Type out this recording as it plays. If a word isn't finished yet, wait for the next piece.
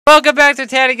Welcome back to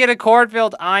Tattigan and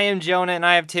Cornfield. I am Jonah, and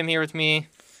I have Tim here with me.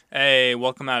 Hey,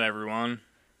 welcome out, everyone.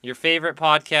 Your favorite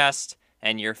podcast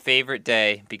and your favorite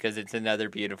day, because it's another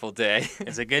beautiful day.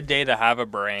 It's a good day to have a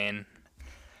brain.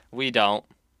 We don't.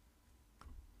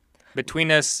 Between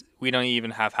us, we don't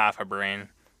even have half a brain.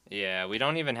 Yeah, we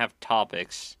don't even have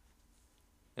topics.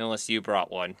 Unless you brought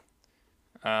one.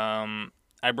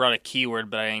 I brought a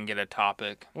keyword, but I didn't get a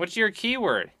topic. What's your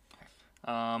keyword?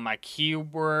 My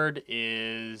keyword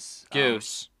is...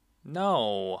 Goose.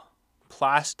 No.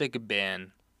 Plastic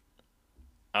bin.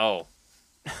 Oh.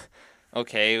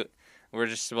 Okay, we're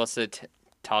just supposed to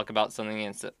talk about something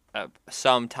and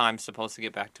sometimes supposed to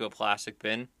get back to a plastic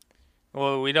bin.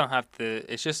 Well, we don't have to...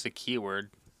 It's just a keyword.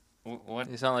 What?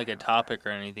 It's not like a topic or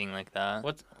anything like that.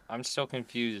 What? I'm so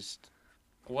confused.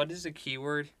 What is a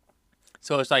keyword?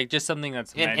 So it's like just something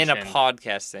that's mentioned. In a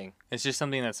podcast thing. It's just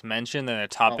something that's mentioned and a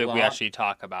topic we actually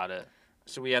talk about it.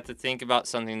 So we have to think about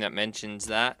something that mentions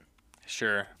that?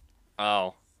 Sure.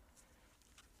 Oh.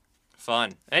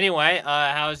 Fun. Anyway,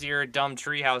 how's your dumb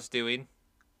treehouse doing?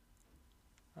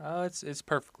 It's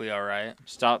perfectly all right.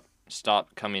 Stop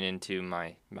coming into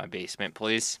my basement,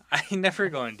 please. I never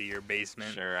go into your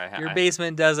basement. Sure, Your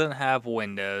basement doesn't have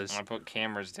windows. I put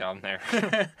cameras down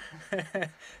there.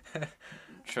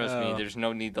 Trust me, there's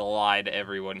no need to lie to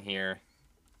everyone here.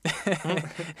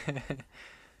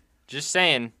 Just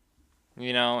saying.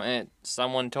 You know,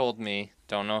 someone told me.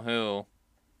 Don't know who.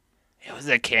 It was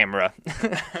a camera.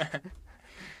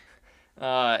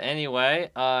 Anyway,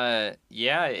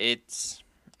 yeah, it's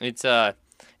a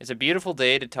beautiful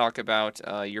day to talk about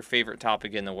your favorite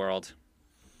topic in the world.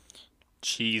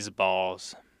 Cheese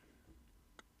balls.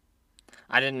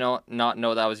 I didn't not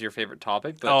know that was your favorite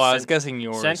topic. But I was guessing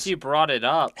yours. Since you brought it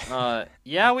up,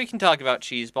 yeah, we can talk about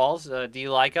cheese balls. Do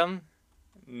you like them?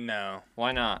 No.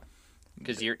 Why not?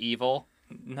 Because you're evil?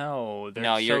 No,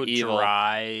 they're you're so evil.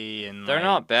 dry and they're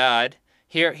not bad.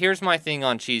 Here's my thing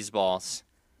on cheese balls.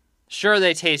 Sure,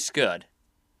 they taste good,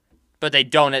 but they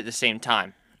don't at the same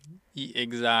time.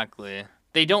 Exactly.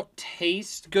 They don't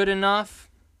taste good enough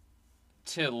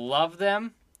to love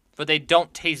them, but they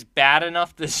don't taste bad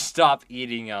enough to stop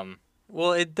eating them.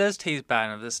 Well, it does taste bad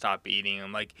enough to stop eating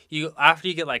them. Like after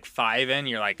you get like 5 in,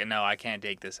 you're like, no, I can't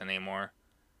take this anymore.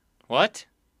 What?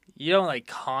 You don't like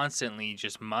constantly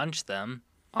just munch them.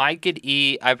 I'd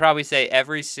probably say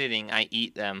every sitting I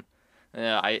eat them.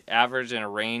 I average in a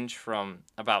range from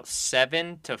about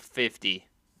 7 to 50.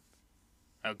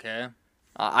 Okay.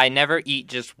 I never eat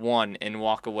just one and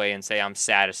walk away and say I'm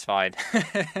satisfied.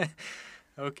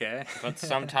 Okay. But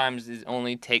sometimes it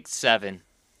only takes 7.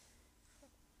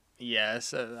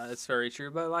 Yes, that's very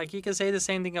true. But like you can say the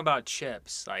same thing about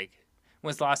chips. Like,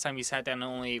 when's the last time you sat down and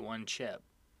only ate one chip?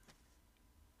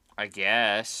 I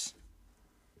guess.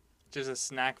 Just a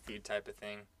snack food type of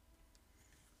thing.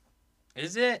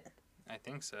 Is it? I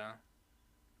think so.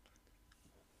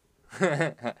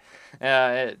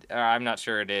 I'm not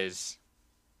sure it is.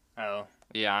 Oh.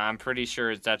 Yeah, I'm pretty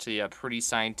sure it's actually a pretty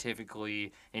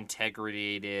scientifically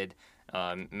integrated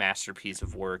masterpiece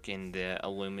of work in the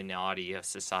Illuminati of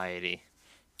society.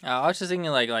 I was just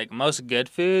thinking, like most good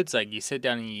foods, like you sit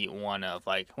down and you eat one of.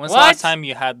 Like, when's What? the last time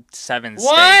you had 7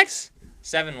 What? steaks?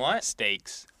 7 what?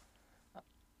 Steaks.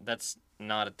 That's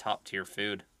not a top tier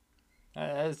food.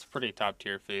 That's pretty top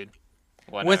tier food.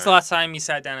 Whatever. When's the last time you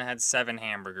sat down and had 7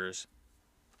 hamburgers?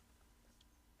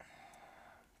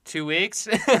 2 weeks?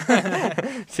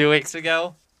 2 weeks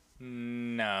ago?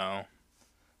 No.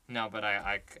 No, but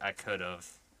I could have.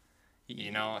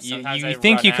 You know, You sometimes I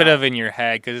think run you could out. have in your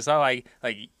head, because it's not like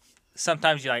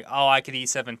sometimes you're like, oh, I could eat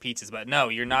 7 pizzas, but no,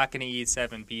 you're not going to eat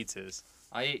 7 pizzas.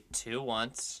 I ate 2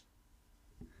 once.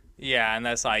 Yeah, and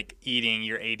that's like eating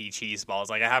your 80 cheese balls.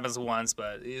 Like, it happens once,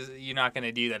 but you're not going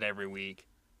to do that every week.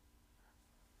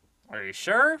 Are you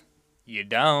sure? You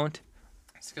don't.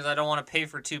 It's because I don't want to pay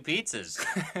for 2 pizzas.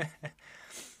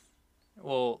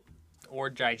 Well, or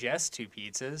digest 2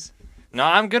 pizzas. No,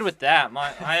 I'm good with that.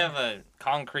 I have a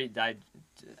concrete I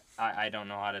don't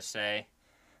know how to say.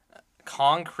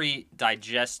 Concrete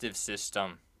digestive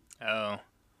system. Oh,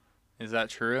 is that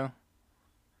true?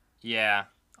 Yeah.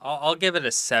 I'll give it a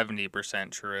 70%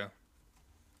 true.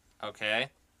 Okay.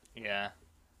 Yeah.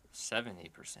 70%.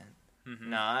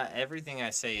 Mm-hmm. Nah, everything I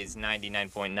say is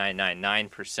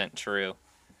 99.999% true.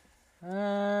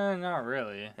 Not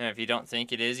really. And if you don't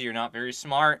think it is, you're not very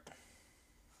smart.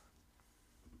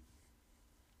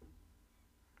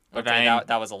 But Okay,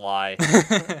 that was a lie.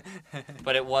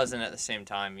 But it wasn't at the same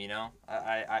time, you know?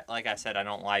 I like I said, I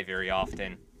don't lie very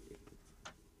often.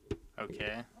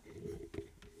 Okay.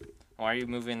 Why are you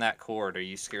moving that cord? Are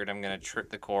you scared I'm going to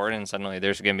trip the cord and suddenly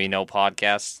there's going to be no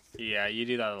podcast? Yeah, you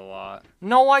do that a lot.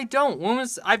 No, I don't.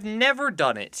 I've never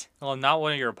done it. Well, not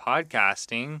when you're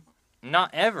podcasting. Not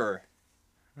ever.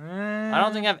 I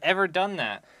don't think I've ever done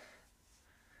that.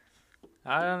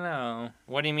 I don't know.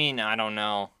 What do you mean, I don't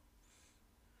know?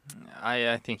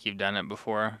 I think you've done it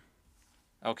before.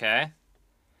 Okay.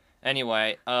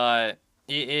 Anyway,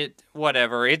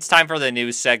 whatever. It's time for the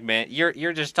news segment.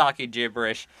 You're just talking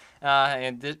gibberish.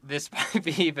 And this might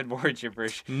be even more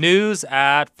gibberish. News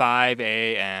at 5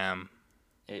 a.m.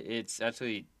 It's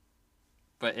actually,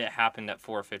 but it happened at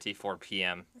 4:54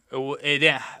 p.m. It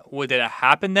didn't. Did it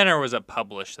happen then, or was it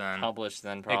published then? Published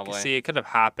then, probably. It could have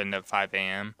happened at 5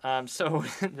 a.m. So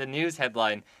the news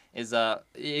headline is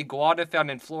iguana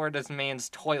found in Florida's man's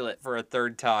toilet for a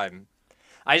third time.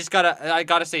 I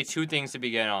gotta say two things to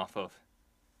begin off of.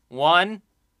 One,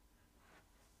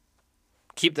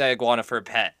 keep the iguana for a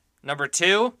pet. Number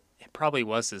two, It probably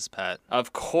was his pet.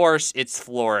 of course it's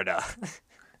Florida.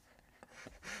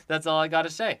 That's all I gotta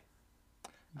say.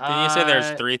 Did you say there's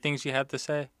 3 things you had to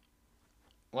say?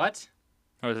 What?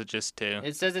 Or was it just 2?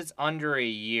 It says it's under a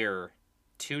year,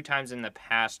 2 times in the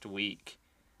past week.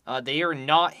 They are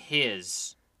not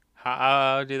his.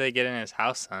 How do they get in his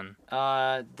house then?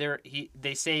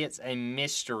 They say it's a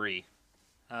mystery.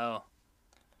 Oh.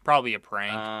 Probably a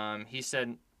prank. He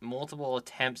said multiple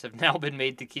attempts have now been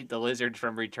made to keep the lizard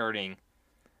from returning.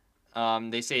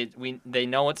 They say they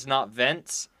know it's not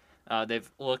vents.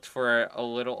 They've looked for a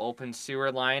little open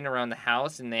sewer line around the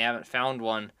house and they haven't found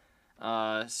one.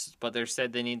 But they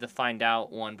said they need to find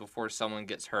out one before someone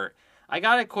gets hurt. I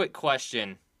got a quick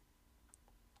question.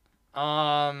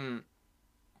 Can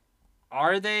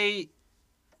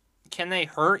they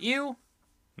hurt you?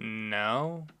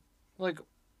 No. Like,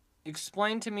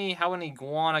 explain to me how an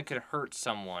iguana could hurt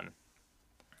someone.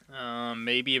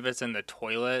 Maybe if it's in the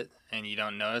toilet and you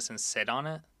don't notice and sit on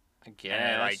it. I guess.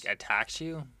 And it, like, attacks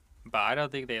you. But I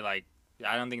don't think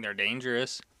they're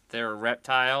dangerous. They're a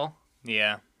reptile.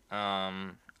 Yeah.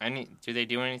 Do they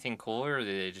do anything cooler or do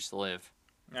they just live?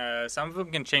 Some of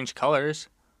them can change colors.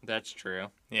 That's true.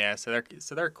 Yeah, so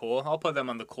they're cool. I'll put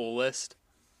them on the cool list.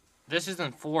 This is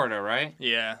in Florida, right?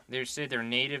 Yeah. They say they're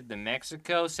native to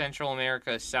Mexico, Central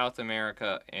America, South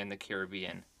America, and the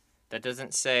Caribbean. That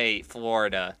doesn't say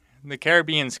Florida. The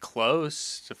Caribbean's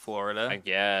close to Florida. I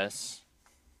guess.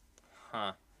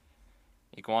 Huh.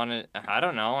 Iguana, I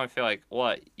don't know. I feel like,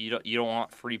 what? You don't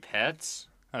want free pets?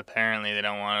 Apparently they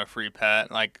don't want a free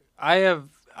pet. Like, I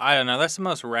don't know, that's the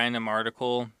most random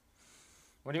article.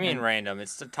 What do you mean random?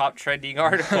 It's the top trending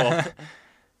article.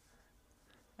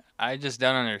 I just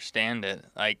don't understand it.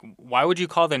 Like, why would you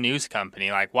call the news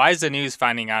company? Like, why is the news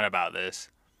finding out about this?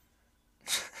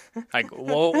 Like,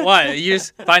 well, what? You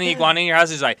just find an iguana in your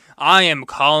house is like, I am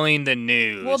calling the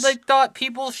news. Well, they thought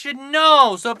people should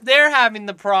know. So if they're having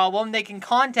the problem, they can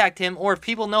contact him. Or if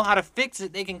people know how to fix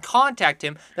it, they can contact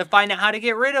him to find out how to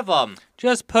get rid of them.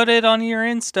 Just put it on your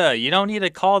Insta. You don't need to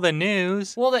call the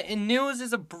news. Well, the news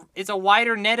is a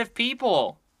wider net of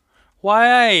people.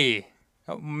 Why?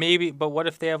 Maybe, but what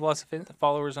if they have lots of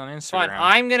followers on Instagram? Fine,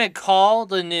 I'm going to call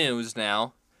the news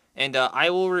now. And I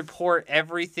will report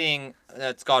everything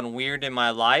that's gone weird in my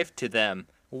life to them.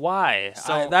 Why?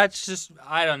 So that's just,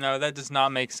 I don't know. That does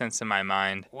not make sense in my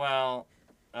mind. Well,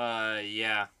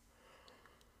 yeah.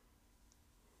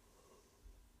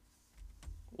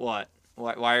 What?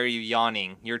 Why are you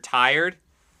yawning? You're tired?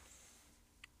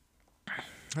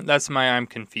 That's I'm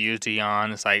confused to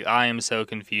yawn. It's like, I am so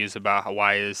confused about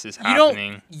why this is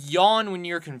happening. You don't yawn when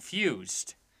you're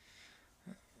confused.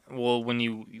 Well, when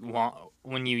you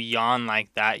yawn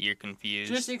like that, you're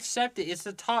confused. Just accept it. It's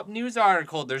the top news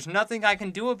article. There's nothing I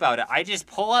can do about it. I just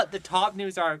pull out the top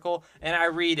news article and I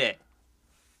read it.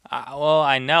 Well,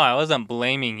 I know. I wasn't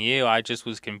blaming you. I just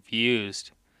was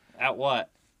confused. At what?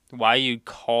 Why you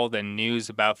call the news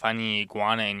about finding an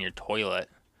iguana in your toilet?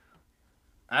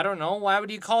 I don't know. Why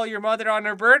would you call your mother on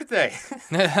her birthday?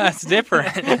 That's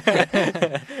different.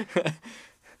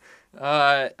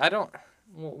 I don't...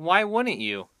 Why wouldn't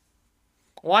you?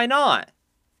 Why not?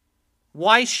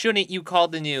 Why shouldn't you call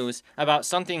the news about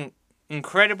something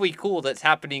incredibly cool that's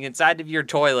happening inside of your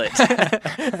toilet?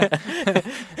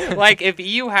 Like, if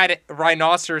you had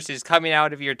rhinoceroses coming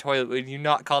out of your toilet, would you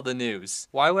not call the news?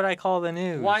 Why would I call the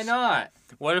news? Why not?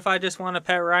 What if I just want a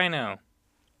pet rhino?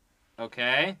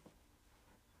 Okay.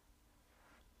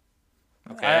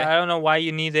 I don't know why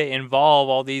you need to involve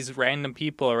all these random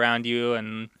people around you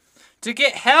and... To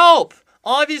get help!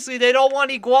 Obviously, they don't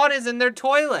want iguanas in their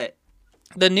toilet.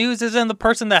 The news isn't the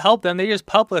person to help them. They just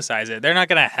publicize it. They're not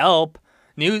going to help.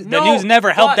 The No, news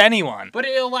never helped but- anyone. But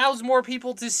it allows more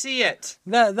people to see it.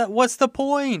 What's the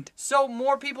point? So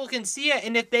more people can see it,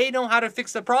 and if they know how to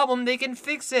fix the problem, they can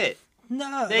fix it.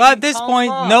 No, They can at this call point,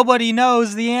 them up. nobody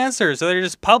knows the answer, so they're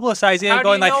just publicizing How it, do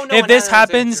going you like, know no "If one this has the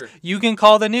happens, answer? you can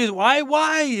call the news." Why?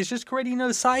 It's just creating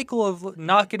a cycle of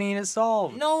not getting it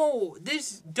solved. No,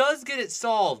 this does get it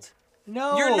solved.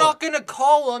 No, You're not gonna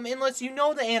call them unless you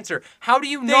know the answer. How do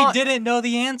you They not? didn't know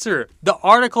the answer. The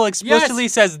article explicitly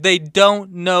says they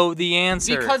don't know the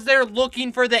answer. Because they're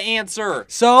looking for the answer.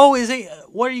 So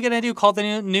what are you gonna do? Call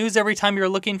the news every time you're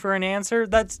looking for an answer?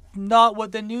 That's not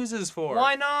what the news is for.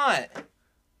 Why not?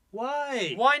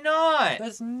 Why? Why not?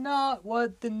 That's not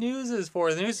what the news is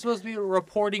for. The news is supposed to be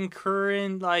reporting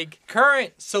current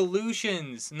Current.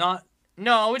 solutions, not.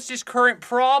 No, it's just current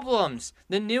problems.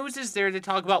 The news is there to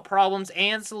talk about problems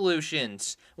and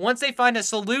solutions. Once they find a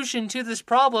solution to this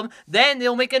problem, then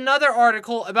they'll make another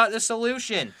article about the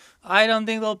solution. I don't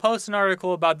think they'll post an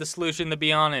article about the solution, to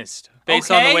be honest, based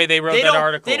on the way they wrote that don't-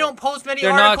 article. They don't post many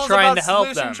They're not articles trying about to help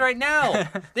solutions them. right now.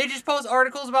 They just post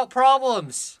articles about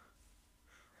problems.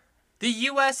 The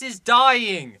U.S. is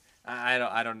dying. I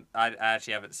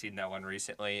actually haven't seen that one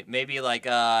recently. Maybe You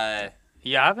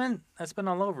haven't? That's been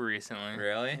all over recently.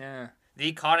 Really? Yeah. The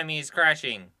economy is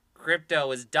crashing. Crypto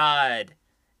has died.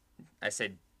 I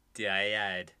said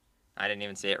died. I didn't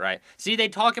even say it right. See, they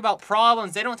talk about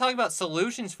problems. They don't talk about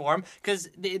solutions for them because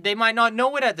they might not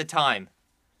know it at the time.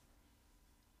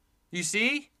 You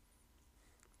see?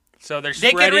 So they're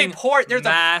They can spreading report there's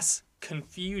mass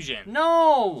confusion.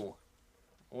 No.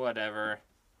 Whatever.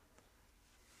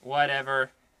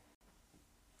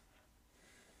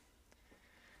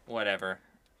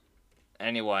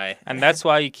 Anyway. And that's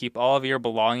why you keep all of your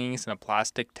belongings in a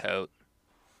plastic tote.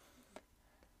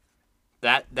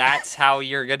 That's how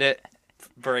you're gonna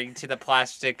bring to the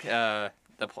plastic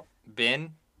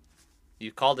bin.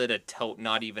 You called it a tote,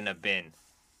 not even a bin.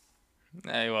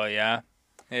 Well, yeah.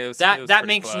 It was That pretty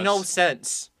makes close. no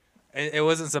sense. It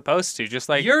wasn't supposed to. Just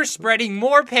like You're spreading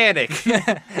more panic.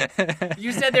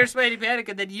 You said they're spreading panic,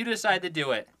 and then you decide to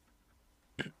do it.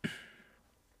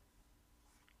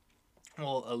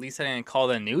 Well, at least I didn't call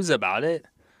the news about it.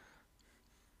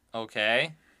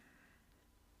 Okay.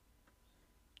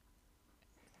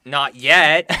 Not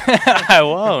yet. I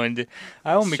won't.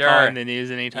 I won't be Sure. calling the news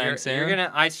anytime soon. You're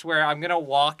gonna. I swear, I'm gonna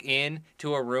walk in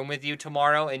to a room with you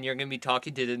tomorrow, and you're gonna be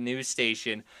talking to the news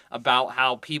station about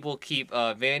how people keep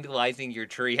vandalizing your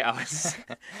treehouse.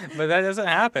 But that doesn't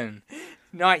happen.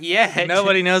 Not yet.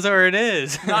 Nobody knows where it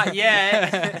is. Not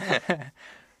yet.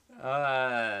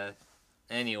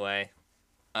 Anyway.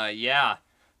 Yeah.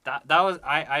 That was.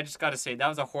 I just gotta say that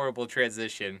was a horrible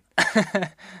transition.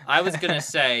 I was gonna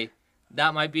say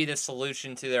that might be the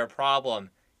solution to their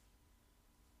problem.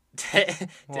 To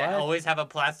What? always have a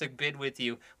plastic bin with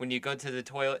you when you go to the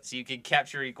toilet so you can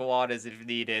capture iguanas if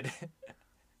needed.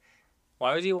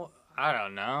 Why would you? I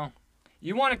don't know.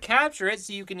 You want to capture it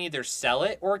so you can either sell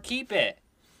it or keep it.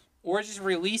 Or just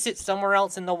release it somewhere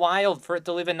else in the wild for it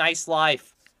to live a nice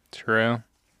life. True.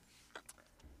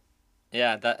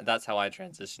 Yeah, that's how I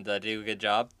transitioned. Did I do a good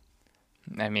job?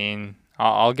 I mean,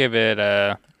 I'll give it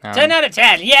a 10 out of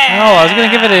 10, yeah! No, I was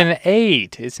gonna give it an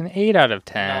 8. It's an 8 out of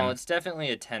 10. No, it's definitely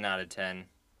a 10 out of 10.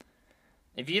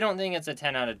 If you don't think it's a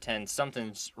 10 out of 10,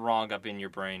 something's wrong up in your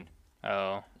brain.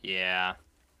 Oh. Yeah.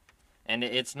 And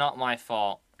it's not my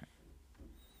fault.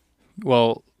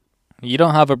 Well, you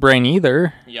don't have a brain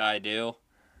either. Yeah, I do.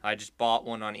 I just bought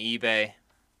one on eBay.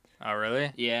 Oh,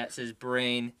 really? Yeah, it says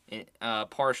brain,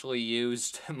 partially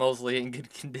used, mostly in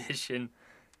good condition.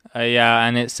 Yeah,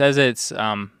 and it says it's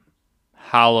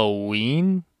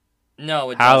Halloween.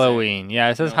 No, it Halloween. Yeah,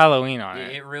 it says No. Halloween on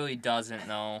doesn't. it. It really doesn't,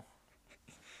 though.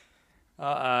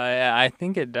 Yeah, I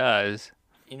think it does.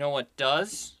 You know what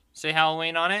does say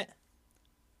Halloween on it?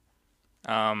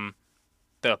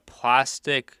 The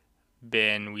plastic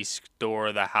bin we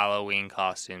store the Halloween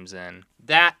costumes in.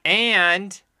 That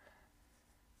and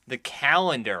the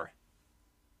calendar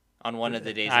on one of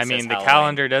the days. I it mean, says the Halloween.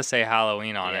 calendar does say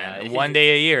Halloween on Yeah, it. One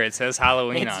day a year it says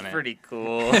Halloween It's on it. pretty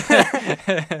cool.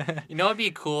 You know, it'd be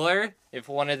cooler if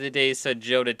one of the days said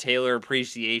Joe to Taylor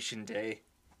Appreciation Day.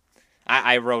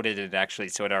 I wrote it in actually,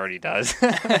 so it already does.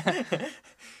 In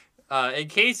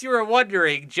case you were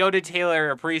wondering, Joe to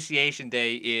Taylor Appreciation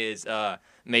Day is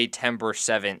May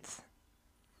 7th.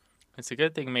 It's a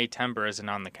good thing Maytember isn't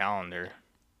on the calendar.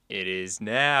 It is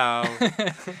now.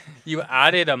 You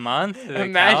added a month to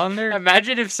the calendar?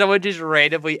 Imagine if someone just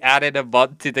randomly added a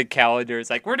month to the calendar. It's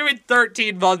like, we're doing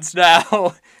 13 months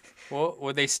now. Well,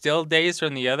 were they still days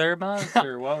from the other month,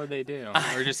 or what would they do?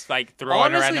 Or just like throw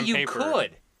in a Honestly, random you paper?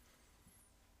 could.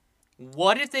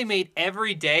 What if they made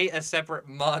every day a separate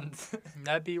month?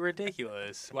 That'd be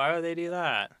ridiculous. Why would they do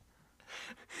that?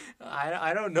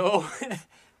 I don't know.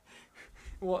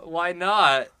 Why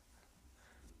not?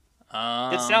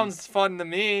 It sounds fun to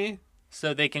me.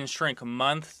 So they can shrink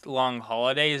month-long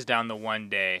holidays down to one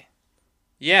day.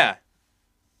 Yeah.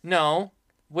 No.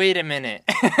 Wait a minute.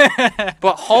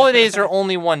 But holidays are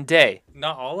only one day.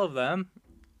 Not all of them.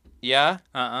 Yeah?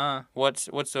 What's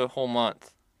What's a whole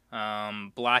month?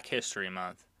 Black History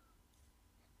Month.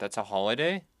 That's a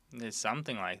holiday? It's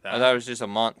something like I that. thought it was just a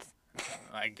month.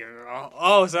 Like,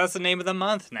 oh, so that's the name of the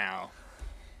month now.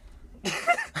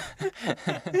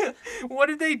 What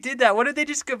if they did that? What if they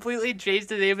just completely changed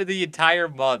the name of the entire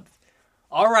month?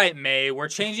 All right, May, we're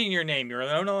changing your name. You're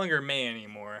no longer May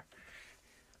anymore.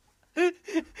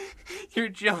 Your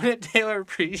Jonah Taylor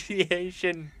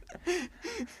appreciation.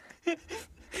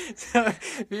 So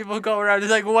people go around.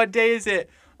 It's like, what day is it?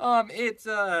 It's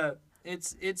the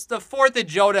 4th of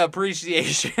Jonah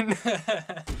appreciation.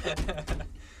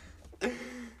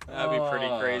 That'd be pretty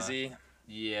crazy.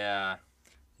 Yeah.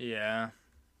 Yeah.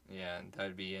 Yeah,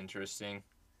 that'd be interesting.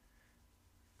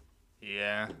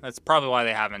 Yeah. That's probably why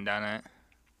they haven't done it.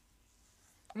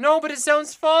 No, but it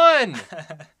sounds fun.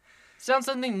 Sounds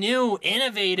something new,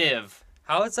 innovative.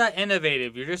 How is that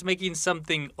innovative? You're just making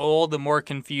something old and more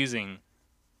confusing.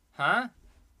 Huh?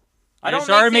 I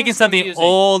started making something confusing.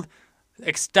 old,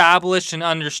 established, and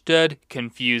understood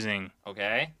confusing.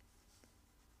 Okay.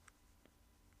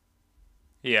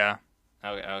 Yeah.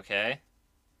 Okay.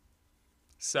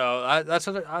 So that's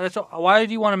why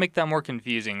do you want to make that more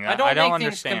confusing? I don't make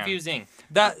understand. things confusing.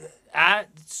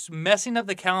 Messing up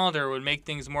the calendar would make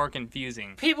things more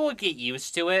confusing. People would get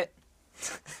used to it.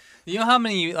 You know how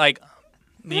many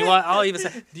you know what? I'll even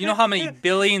say. Do you know how many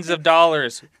billions of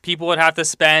dollars people would have to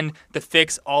spend to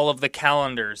fix all of the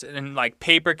calendars and like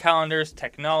paper calendars,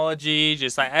 technology,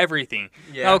 just like everything?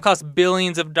 Yeah. That would cost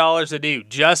billions of dollars to do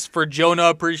just for Jonah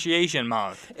Appreciation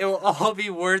Month. It will all be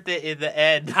worth it in the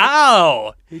end.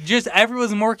 How? Just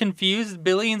everyone's more confused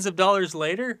billions of dollars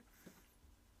later?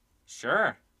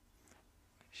 Sure.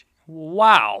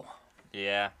 Wow.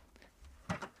 Yeah.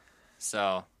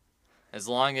 So, as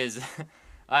long as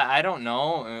I don't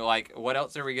know, like, what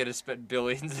else are we gonna spend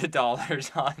billions of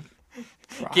dollars on?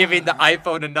 Giving the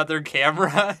iPhone another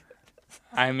camera?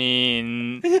 I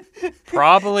mean,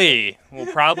 probably.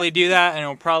 We'll probably do that, and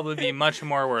it'll probably be much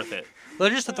more worth it.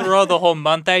 Let's just throw the whole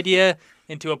month idea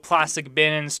into a plastic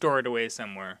bin and store it away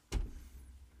somewhere.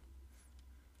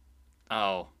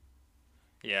 Oh,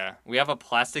 Yeah. we have a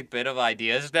plastic bit of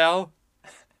ideas now?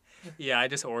 Yeah, I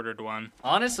just ordered one.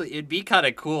 Honestly, it'd be kind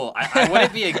of cool. I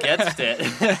wouldn't be against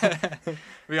it.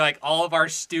 We like all of our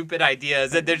stupid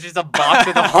ideas, and there's just a box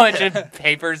with a bunch of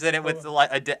papers in it with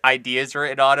ideas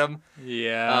written on them.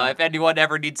 Yeah. If anyone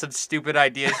ever needs some stupid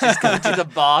ideas, just go to the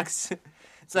box.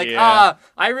 It's like, Yeah.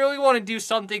 I really want to do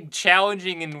something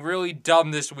challenging and really dumb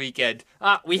this weekend.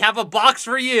 We have a box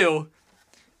for you.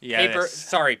 Yeah.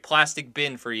 Plastic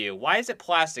bin for you. Why is it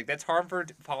plastic? That's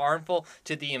harmful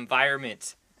to the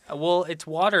environment. Well, it's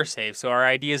water safe, so our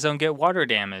ideas don't get water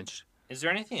damaged. Is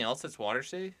there anything else that's water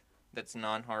safe? That's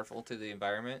non-harmful to the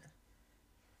environment?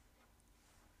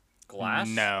 Glass?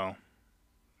 No.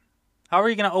 How are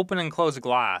you going to open and close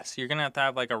glass? You're going to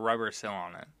have like a rubber seal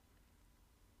on it.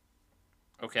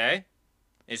 Okay.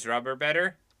 Is rubber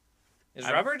better? Is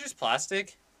rubber just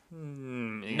plastic?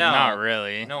 No. No. Not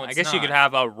really. No, I it's guess you not. could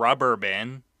have a rubber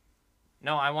bin.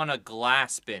 No, I want a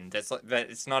glass bin. That's like that.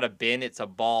 It's not a bin; it's a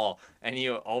ball, and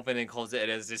you open and close it. It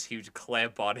has this huge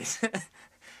clamp on it.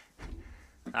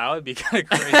 That would be kind of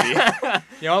crazy.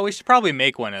 You know what? We should probably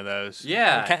make one of those.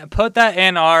 Yeah. Put that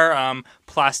in our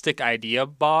plastic idea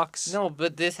box. No,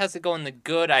 but this has to go in the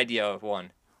good idea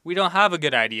one. We don't have a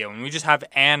good idea one. We just have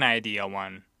an idea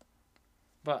one.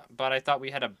 But I thought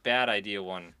we had a bad idea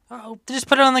one. Oh, just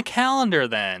put it on the calendar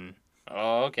then.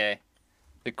 Oh, okay.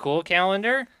 The cool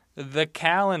calendar? The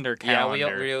calendar. Yeah,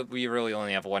 we really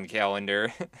only have one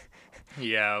calendar.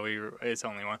 Yeah, it's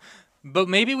only one. But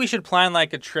maybe we should plan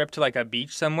like a trip to like a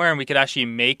beach somewhere, and we could actually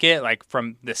make it like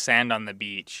from the sand on the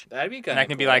beach. That'd be good. And that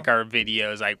can be like our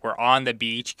videos, like we're on the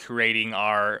beach creating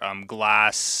our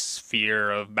glass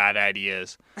sphere of bad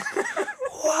ideas.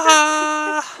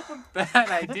 Wow. bad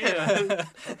idea.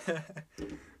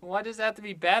 Why does it have to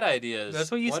be bad ideas?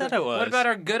 That's what you said it was. What about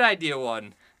our good idea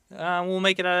one? We'll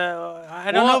make it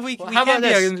I don't know if we how can't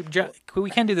about we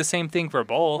can't do the same thing for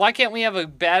both. Why can't we have a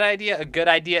bad idea, a good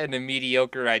idea, and a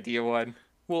mediocre idea one?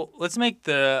 Well, let's make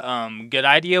the good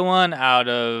idea one out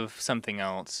of something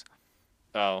else.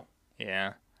 Oh,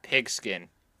 Yeah. pigskin.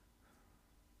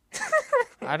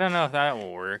 I don't know if that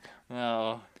will work.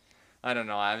 Oh, I don't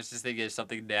know. I was just thinking of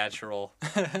something natural.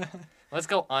 Let's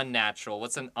go unnatural.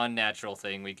 What's an unnatural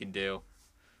thing we can do?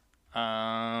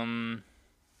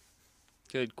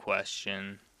 Good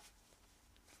question.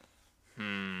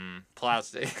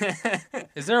 Plastic.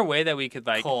 Is there a way that we could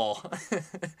like Coal.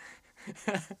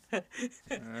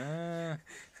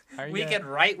 We could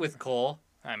write with coal.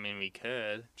 I mean, we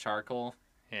could. Charcoal.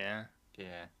 Yeah.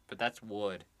 Yeah, but that's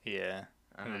wood. Yeah.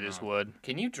 I don't It is know. wood.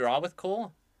 Can you draw with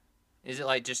coal? Is it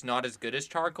like just not as good as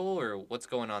charcoal, or what's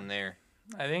going on there?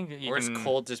 I think you Or can. is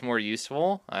coal just more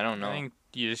useful? I don't know. I think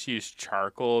you just use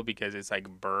charcoal because it's like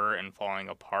burr and falling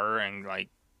apart, and like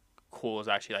coal is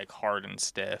actually like hard and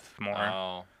stiff more.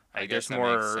 Oh, I Like guess there's that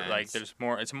more makes like sense. there's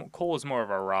more. Coal is more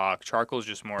of a rock. Charcoal is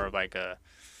just more of like a.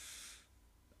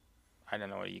 I don't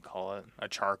know what you call it. A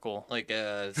charcoal. Like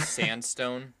a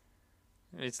sandstone.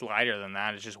 It's lighter than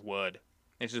that. It's just wood.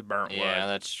 It's just burnt Yeah, wood.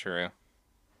 that's true.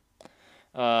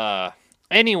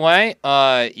 Anyway,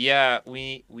 yeah,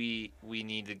 we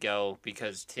need to go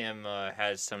because Tim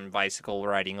has some bicycle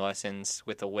riding lessons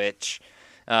with a witch.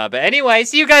 But anyway,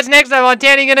 see you guys next time on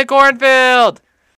Tanning in a Cornfield.